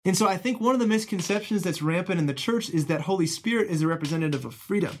And so I think one of the misconceptions that's rampant in the church is that Holy Spirit is a representative of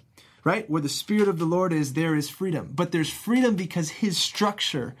freedom, right? Where the Spirit of the Lord is, there is freedom. But there's freedom because His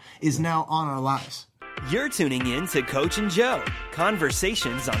structure is now on our lives. You're tuning in to Coach and Joe,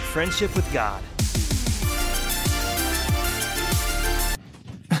 conversations on friendship with God.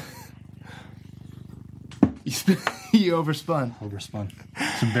 You overspun.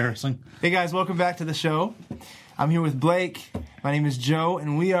 It's embarrassing. Hey guys, welcome back to the show. I'm here with Blake. My name is Joe,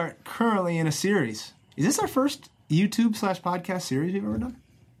 and we are currently in a series. Is this our first YouTube/podcast series we've ever done?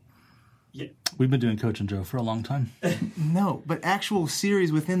 Yeah. We've been doing Coach and Joe for a long time. No, but actual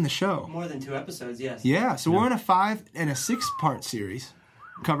series within the show. More than 2 episodes, yes. Yeah, so we're in a 5 and a 6-part series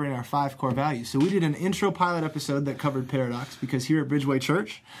covering our 5 core values. So we did an intro pilot episode that covered paradox because here at Bridgeway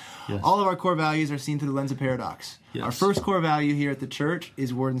Church, all of our core values are seen through the lens of paradox. Yes. Our first core value here at the church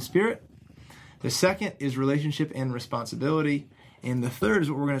is word and spirit. The second is relationship and responsibility. And the third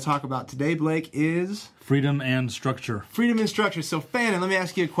is what we're going to talk about today, Blake, is... freedom and structure. Freedom and structure. So, Fannin, let me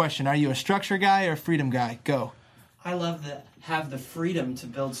ask you a question. Are you a structure guy or a freedom guy? Go. I love to have the freedom to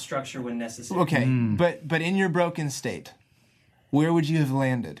build structure when necessary. Okay, but in your broken state, where would you have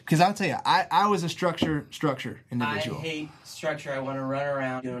landed? Because I'll tell you, I was a structure individual. I hate structure. I want to run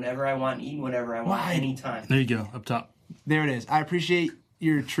around, doing whatever I want, eating whatever I want, anytime. There you go, up top. There it is. I appreciate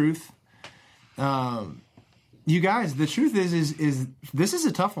your truth. You guys, the truth is this is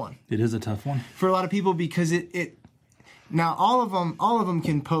a tough one. It is a tough one for a lot of people because it. Now all of them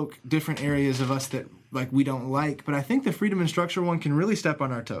can poke different areas of us that like we don't like, but I think the freedom and structure one can really step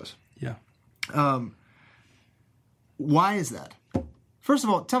on our toes. Yeah. Why is that? First of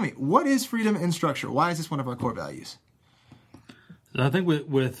all, tell me, what is freedom and structure? Why is this one of our core values? I think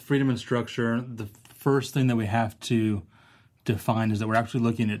with freedom and structure, the first thing that we have to define is that we're actually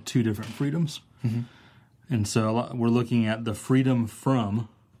looking at 2 different freedoms. Mm-hmm. And so we're looking at the freedom from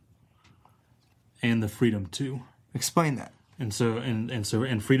and the freedom to. Explain that. And so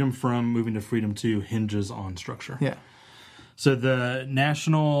freedom from moving to freedom to hinges on structure. Yeah. So the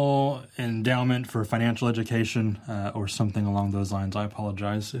National Endowment for Financial Education, or something along those lines, I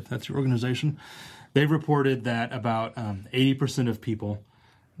apologize if that's your organization, they've reported that about 80% of people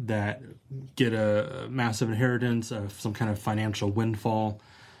that get a massive inheritance of some kind of financial windfall,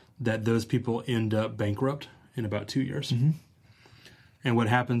 that those people end up bankrupt in about 2 years. Mm-hmm. And what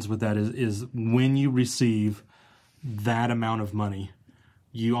happens with that is when you receive that amount of money,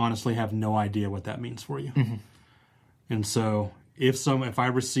 you honestly have no idea what that means for you. Mm-hmm. And so if I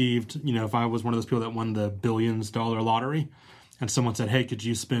received, if I was one of those people that won the billions dollar lottery and someone said, hey, could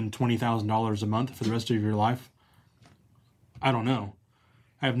you spend $20,000 a month for the rest of your life? I don't know.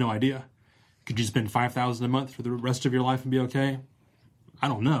 I have no idea. Could you spend $5,000 a month for the rest of your life and be okay? I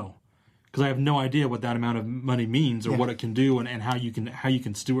don't know. Because I have no idea what that amount of money means or what it can do and how you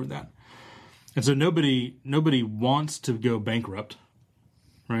can steward that. And so nobody wants to go bankrupt,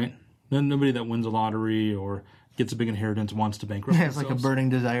 right? Nobody that wins a lottery or gets a big inheritance wants to bankrupt themselves. It's like a burning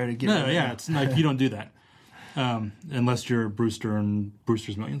desire to get rid of it. It's like you don't do that. Unless you're Brewster and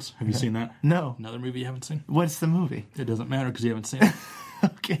Brewster's Millions. Have you seen that? No. Another movie you haven't seen? What's the movie? It doesn't matter because you haven't seen it.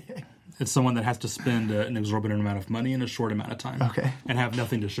 Okay. It's someone that has to spend an exorbitant amount of money in a short amount of time. Okay. And have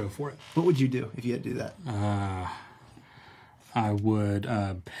nothing to show for it. What would you do if you had to do that? I would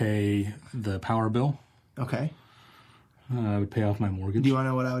pay the power bill. Okay. I would pay off my mortgage. Do you want to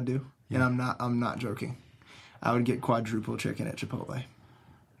know what I would do? Yeah. And I'm not joking. I would get quadruple chicken at Chipotle.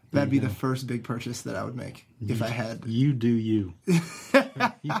 That'd be the first big purchase that I would make if I had. You do you.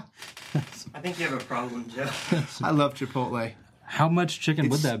 I think you have a problem, Joe. I love Chipotle. How much chicken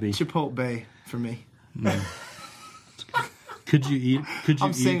would that be? Chipotle for me. Could you eat?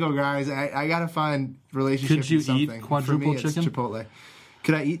 I'm single, guys. I gotta find relationships. Could you with something. eat quadruple for me, chicken? It's Chipotle.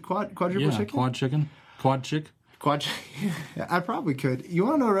 Could I eat quadruple chicken? Quad chicken. Quad chick. I probably could. You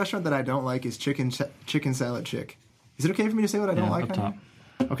want to know a restaurant that I don't like is Chicken Salad Chick. Is it okay for me to say what I don't like? Up top.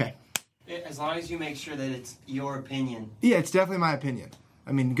 Okay. As long as you make sure that it's your opinion. Yeah, it's definitely my opinion.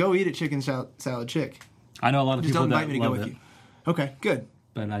 I mean, go eat at Chicken Salad Chick. I know a lot of Just people don't invite that me to love go with it. you. Okay, good.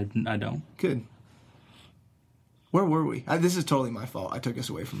 But I don't. Good. Where were we? This is totally my fault. I took us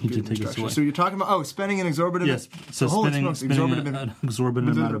away from freedom and structure. So you're talking about spending an exorbitant. Yes. So spending an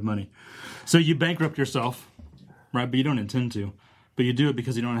exorbitant amount of money. So you bankrupt yourself, right? But you don't intend to. But you do it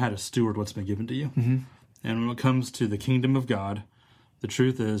because you don't know how to steward what's been given to you. Mm-hmm. And when it comes to the kingdom of God, the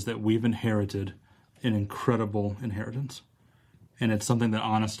truth is that we've inherited an incredible inheritance. And it's something that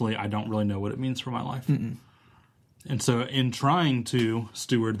honestly I don't really know what it means for my life. Mm-mm. And so in trying to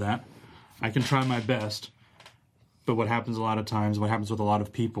steward that, I can try my best. But what happens a lot of times, what happens with a lot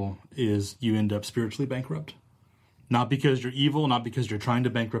of people, is you end up spiritually bankrupt. Not because you're evil, not because you're trying to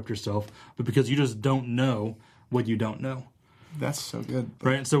bankrupt yourself, but because you just don't know what you don't know. That's so good.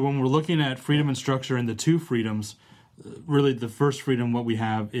 Right? And so when we're looking at freedom and structure and the two freedoms, really the first freedom what we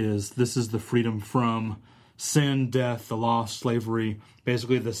have is this is the freedom from sin, death, the law, slavery,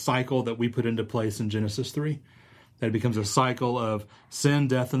 basically the cycle that we put into place in Genesis 3. That it becomes a cycle of sin,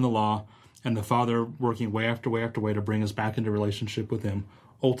 death, and the law, and the Father working way after way after way to bring us back into relationship with Him,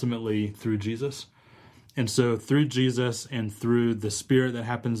 ultimately through Jesus. And so through Jesus and through the Spirit that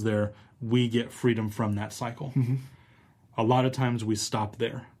happens there, we get freedom from that cycle. Mm-hmm. A lot of times we stop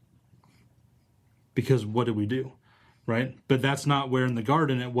there. Because what do we do? Right? But that's not where in the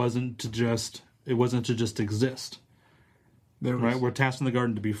garden it wasn't to just exist. Right? We're tasked in the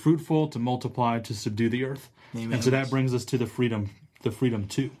garden to be fruitful, to multiply, to subdue the earth. Amen. And so that brings us to the freedom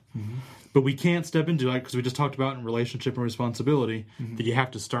too. Mm-hmm. But we can't step into it, because we just talked about in relationship and responsibility, that you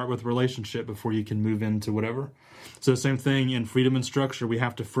have to start with relationship before you can move into whatever. So the same thing in freedom and structure, we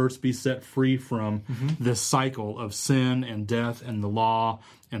have to first be set free from this cycle of sin and death and the law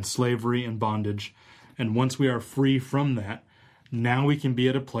and slavery and bondage. And once we are free from that, now we can be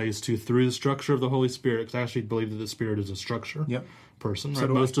at a place to, through the structure of the Holy Spirit, because I actually believe that the Spirit is a structure person. Right? So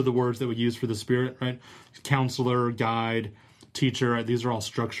most of the words that we use for the Spirit, right? Counselor, guide, teacher, right? These are all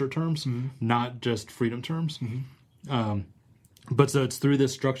structure terms, not just freedom terms. But so it's through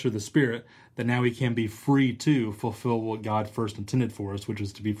this structure of the Spirit that now we can be free to fulfill what God first intended for us, which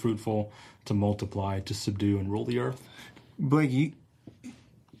is to be fruitful, to multiply, to subdue, and rule the earth. Blake,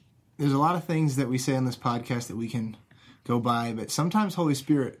 there's a lot of things that we say on this podcast that we can go by, but sometimes Holy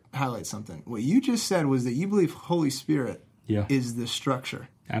Spirit highlights something. What you just said was that you believe Holy Spirit is the structure.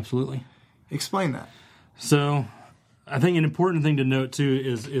 Absolutely. Explain that. So I think an important thing to note too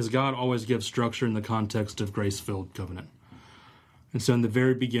is God always gives structure in the context of grace-filled covenant. And so in the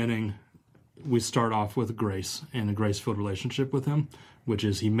very beginning, we start off with grace and a grace-filled relationship with Him, which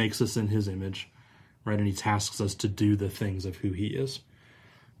is He makes us in His image, right? And He tasks us to do the things of who He is.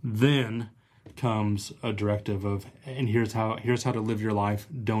 Then comes a directive of, and here's how to live your life.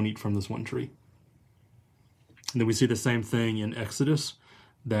 Don't eat from this one tree. And then we see the same thing in Exodus,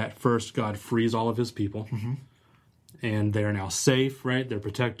 that first God frees all of His people, and they're now safe, right? They're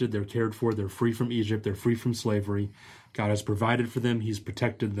protected, they're cared for, they're free from Egypt, they're free from slavery. God has provided for them, He's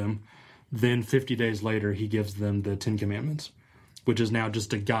protected them. Then 50 days later, He gives them the 10 Commandments, which is now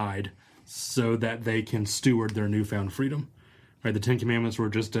just a guide so that they can steward their newfound freedom. Right? The 10 Commandments were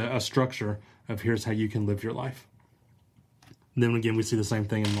just a structure of here's how you can live your life. And then again, we see the same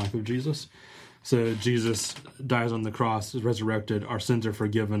thing in the life of Jesus. So Jesus dies on the cross, is resurrected, our sins are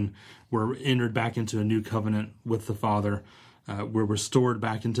forgiven, we're entered back into a new covenant with the Father, we're restored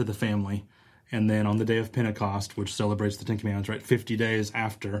back into the family, and then on the day of Pentecost, which celebrates the 10 Commandments, right, 50 days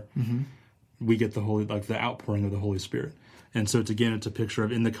after, we get the outpouring of the Holy Spirit. And so it's a picture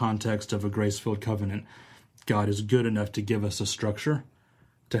of, in the context of a grace-filled covenant, God is good enough to give us a structure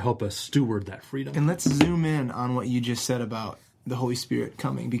to help us steward that freedom. And let's zoom in on what you just said about the Holy Spirit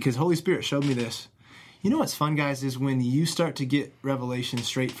coming, because Holy Spirit showed me this. You know what's fun, guys, is when you start to get revelation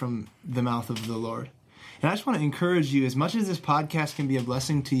straight from the mouth of the Lord. And I just want to encourage you, as much as this podcast can be a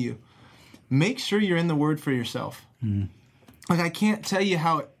blessing to you, make sure you're in the Word for yourself. Like, I can't tell you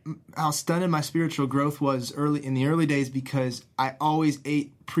how stunted my spiritual growth was in the early days, because I always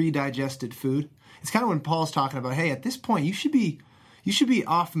ate pre-digested food. It's kind of when Paul's talking about, hey, at this point, you should be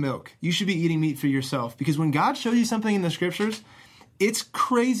off milk. You should be eating meat for yourself. Because when God shows you something in the Scriptures, it's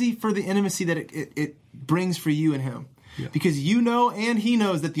crazy for the intimacy that it brings for you and Him. Yeah. Because you know and He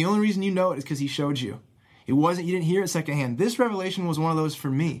knows that the only reason you know it is because He showed you. You didn't hear it secondhand. This revelation was one of those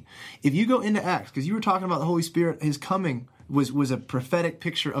for me. If you go into Acts, because you were talking about the Holy Spirit, His coming was a prophetic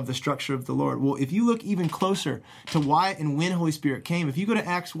picture of the structure of the Lord. Well, if you look even closer to why and when Holy Spirit came, if you go to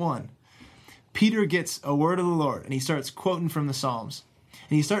Acts 1, Peter gets a word of the Lord, and he starts quoting from the Psalms.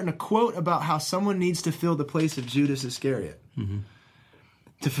 And he's starting to quote about how someone needs to fill the place of Judas Iscariot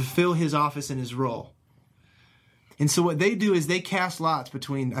to fulfill his office and his role. And so what they do is they cast lots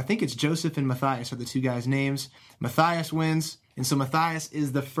between, I think it's Joseph and Matthias are the two guys' names. Matthias wins, and so Matthias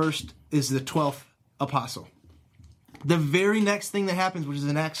is the 12th apostle. The very next thing that happens, which is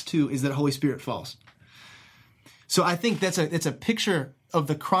in Acts 2, is that Holy Spirit falls. So I think it's a picture of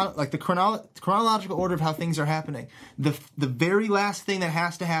the chronological order of how things are happening. The very last thing that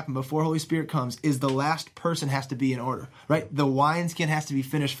has to happen before Holy Spirit comes is the last person has to be in order, right? The wineskin has to be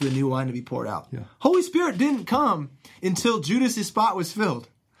finished for the new wine to be poured out. Yeah. Holy Spirit didn't come until Judas' spot was filled.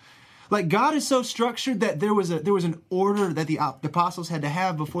 Like, God is so structured that there was an order that the apostles had to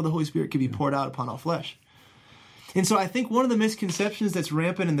have before the Holy Spirit could be poured out upon all flesh. And so I think one of the misconceptions that's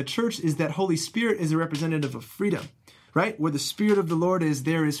rampant in the church is that Holy Spirit is a representative of freedom, right? Where the Spirit of the Lord is,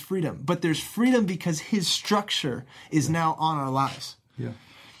 there is freedom. But there's freedom because his structure is now on our lives. Yeah.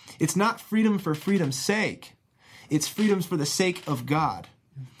 It's not freedom for freedom's sake. It's freedoms for the sake of God,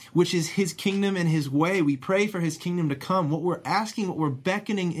 which is his kingdom and his way. We pray for his kingdom to come. What we're asking, what we're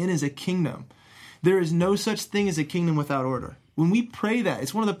beckoning in is a kingdom. There is no such thing as a kingdom without order. When we pray that,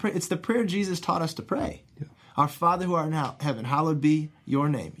 it's the prayer Jesus taught us to pray. Yeah. Our Father who art in heaven, hallowed be your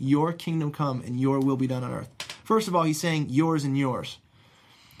name. Your kingdom come and your will be done on earth. First of all, he's saying yours and yours.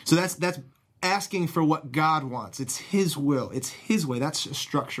 So that's asking for what God wants. It's his will. It's his way. That's a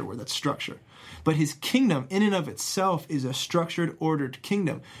structure where that's structure. But his kingdom in and of itself is a structured, ordered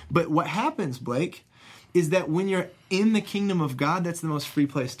kingdom. But what happens, Blake, is that when you're in the kingdom of God, that's the most free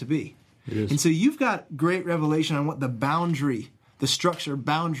place to be. It is. And so you've got great revelation on what the boundary, the structure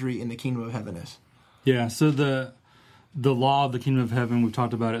boundary in the kingdom of heaven is. Yeah, so the law of the kingdom of heaven, we've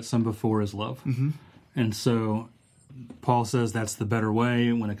talked about it some before, is love. Mm-hmm. And so Paul says that's the better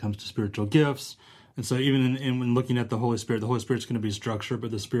way when it comes to spiritual gifts. And so even when looking at the Holy Spirit's going to be structured,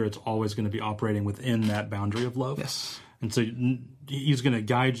 but the Spirit's always going to be operating within that boundary of love. Yes. And so he's going to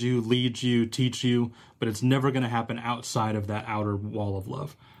guide you, lead you, teach you, but it's never going to happen outside of that outer wall of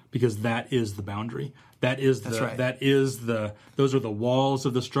love, because that is the boundary. Those are the walls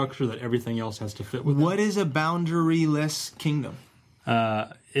of the structure that everything else has to fit with. What is a boundaryless kingdom?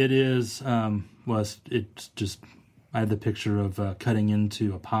 It is, it's just, I had the picture of cutting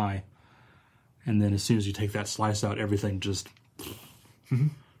into a pie, and then as soon as you take that slice out, everything just,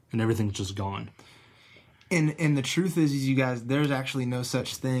 and everything's just gone. And the truth is, you guys, there's actually no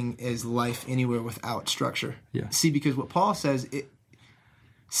such thing as life anywhere without structure. Yeah. See, because what Paul says,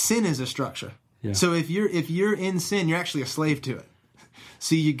 sin is a structure. Yeah. So if you're in sin, you're actually a slave to it.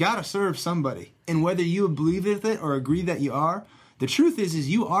 So you got to serve somebody. And whether you believe with it or agree that you are, the truth is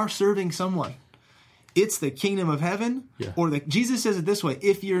you are serving someone. It's the kingdom of heaven. Yeah. Or Jesus says it this way: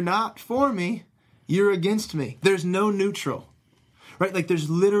 if you're not for me, you're against me. There's no neutral. Right? Like there's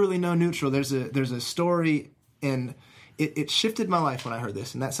literally no neutral. There's a story, and it shifted my life when I heard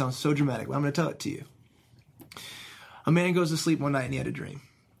this, and that sounds so dramatic, but I'm going to tell it to you. A man goes to sleep one night and he had a dream.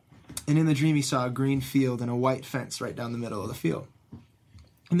 And in the dream, he saw a green field and a white fence right down the middle of the field.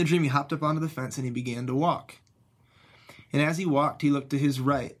 In the dream, he hopped up onto the fence and he began to walk. And as he walked, he looked to his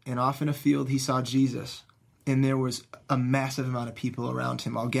right, and off in a field, he saw Jesus. And there was a massive amount of people around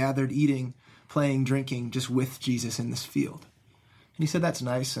him, all gathered, eating, playing, drinking, just with Jesus in this field. And he said, that's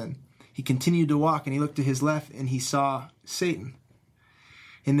nice. And he continued to walk, and he looked to his left, and he saw Satan.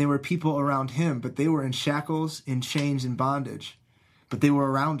 And there were people around him, but they were in shackles, in chains, in bondage. But they were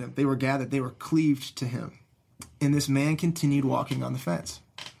around him. They were gathered. They were cleaved to him. And this man continued walking on the fence.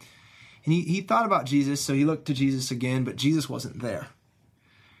 And he thought about Jesus, so he looked to Jesus again, but Jesus wasn't there.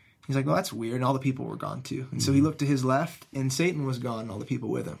 He's like, well, that's weird. And all the people were gone too. And so he looked to his left, and Satan was gone, and all the people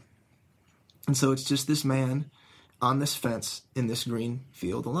with him. And so it's just this man on this fence in this green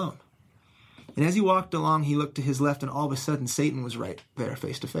field alone. And as he walked along, he looked to his left, and all of a sudden, Satan was right there,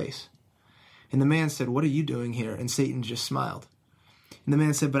 face to face. And the man said, what are you doing here? And Satan just smiled. And the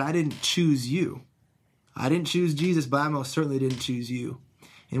man said, but I didn't choose you. I didn't choose Jesus, but I most certainly didn't choose you.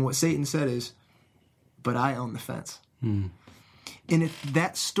 And what Satan said is, but I own the fence. And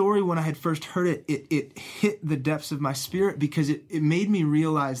that story, when I had first heard it, it hit the depths of my spirit, because it made me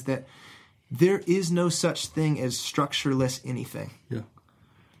realize that there is no such thing as structureless anything. Yeah.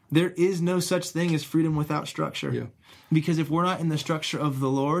 There is no such thing as freedom without structure. Yeah. Because if we're not in the structure of the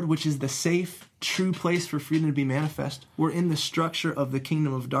Lord, which is the safe, true place for freedom to be manifest, we're in the structure of the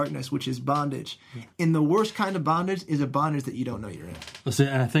kingdom of darkness, which is bondage. Yeah. And the worst kind of bondage is a bondage that you don't know you're in. Well, see,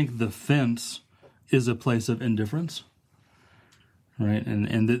 I think the fence is a place of indifference, right?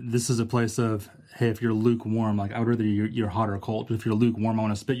 And this is a place of, hey, if you're lukewarm, like I would rather you're hot or cold, but if you're lukewarm, I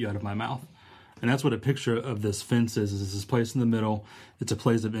want to spit you out of my mouth. And that's what a picture of this fence is this place in the middle. It's a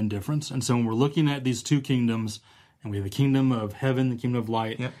place of indifference. And so when we're looking at these two kingdoms, and we have the kingdom of heaven, the kingdom of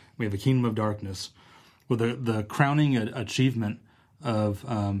light, yep. We have the kingdom of darkness. Well, the crowning achievement of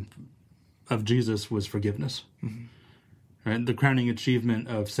Jesus was forgiveness. Mm-hmm. Right? The crowning achievement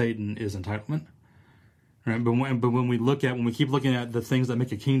of Satan is entitlement. Right? But when we keep looking at the things that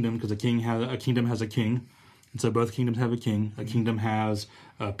make a kingdom, because a kingdom has a king, and so both kingdoms have a king. A kingdom has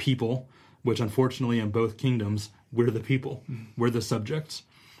a people, which unfortunately in both kingdoms, we're the people. We're the subjects.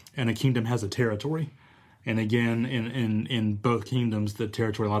 And a kingdom has a territory. And again, in both kingdoms, the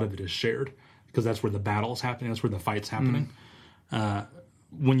territory, a lot of it is shared, because that's where the battle's happening. That's where the fight's happening.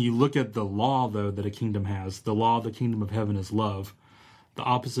 When you look at the law, though, that a kingdom has, the law of the kingdom of heaven is love. The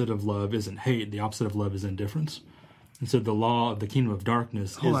opposite of love isn't hate. The opposite of love is indifference. And so the law of the kingdom of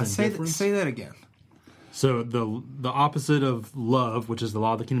darkness Hold on, is indifference. say that again. So the opposite of love, which is the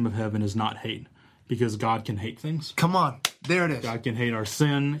law of the kingdom of heaven, is not hate. Because God can hate things. Come on. There it is. God can hate our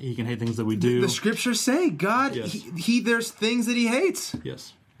sin. He can hate things that we do. The scriptures say God, Yes. he there's things that he hates.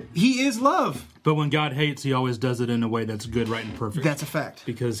 Yes. He is love. But when God hates, he always does it in a way that's good, right, and perfect. That's a fact.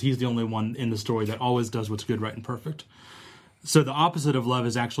 Because he's the only one in the story that always does what's good, right, and perfect. So the opposite of love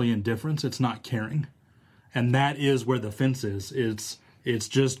is actually indifference. It's not caring. And that is where the fence is. It's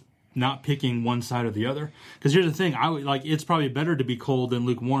just not picking one side or the other. Because here's the thing, it's probably better to be cold than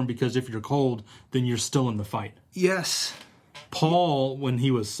lukewarm, because if you're cold, then you're still in the fight. Yes. Paul, when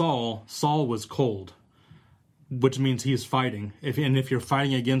he was Saul was cold, which means he's fighting. If you're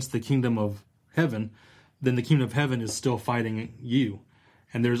fighting against the kingdom of heaven, then the kingdom of heaven is still fighting you.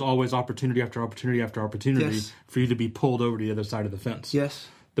 And there's always opportunity after opportunity after opportunity Yes. for you to be pulled over to the other side of the fence. Yes.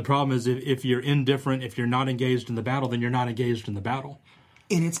 The problem is if you're indifferent, if you're not engaged in the battle, then you're not engaged in the battle.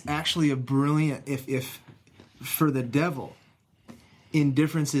 And it's actually a brilliant, if for the devil,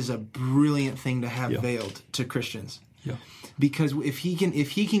 indifference is a brilliant thing to have veiled to Christians. Yeah. Because if he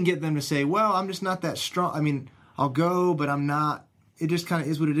can get them to say, well, I'm just not that strong. I mean, I'll go, but I'm not. It just kind of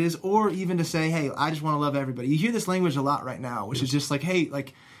is what it is. Or even to say, hey, I just want to love everybody. You hear this language a lot right now, which is just like, hey,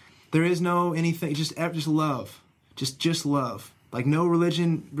 like there is no anything, just love, just love. Like no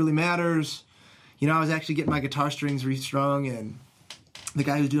religion really matters. You know, I was actually getting my guitar strings restrung, and the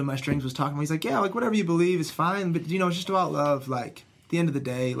guy who's doing my strings was talking to me. He's like, yeah, like whatever you believe is fine, but you know, it's just about love. Like at the end of the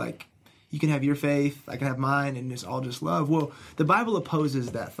day, like you can have your faith, I can have mine, and it's all just love. Well, the Bible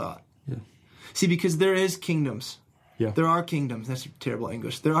opposes that thought. Yeah. See, because there is kingdoms. Yeah. There are kingdoms. That's terrible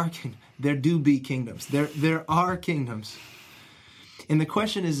English. There do be kingdoms. There are kingdoms. And the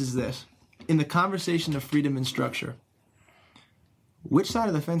question is this. In the conversation of freedom and structure, which side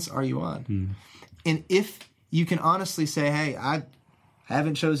of the fence are you on? And if you can honestly say, hey, I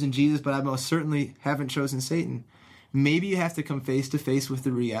haven't chosen Jesus, but I most certainly haven't chosen Satan, maybe you have to come face to face with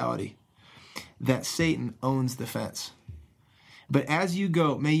the reality that Satan owns the fence. But as you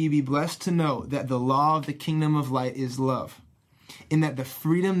go, may you be blessed to know that the law of the kingdom of light is love, and that the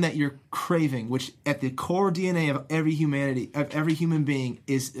freedom that you're craving, which at the core DNA of every humanity, of every human being,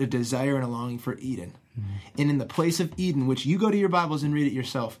 is a desire and a longing for Eden. And in the place of Eden, which you go to your Bibles and read it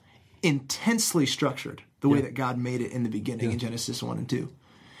yourself, intensely structured the way that God made it in the beginning in Genesis 1 and 2.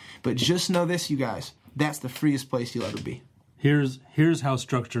 But just know this, you guys, that's the freest place you'll ever be. Here's how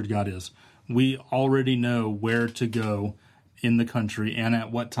structured God is. We already know where to go in the country and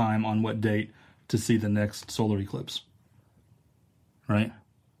at what time, on what date, to see the next solar eclipse. Right?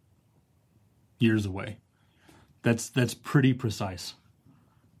 Years away. That's pretty precise,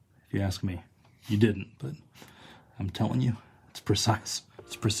 if you ask me. You didn't, but I'm telling you, it's precise.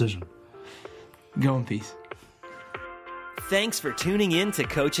 It's precision. Go in peace. Thanks for tuning in to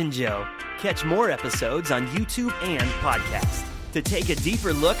Coach and Joe. Catch more episodes on YouTube and podcast. To take a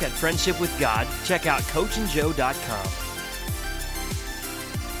deeper look at friendship with God, check out coachandjoe.com.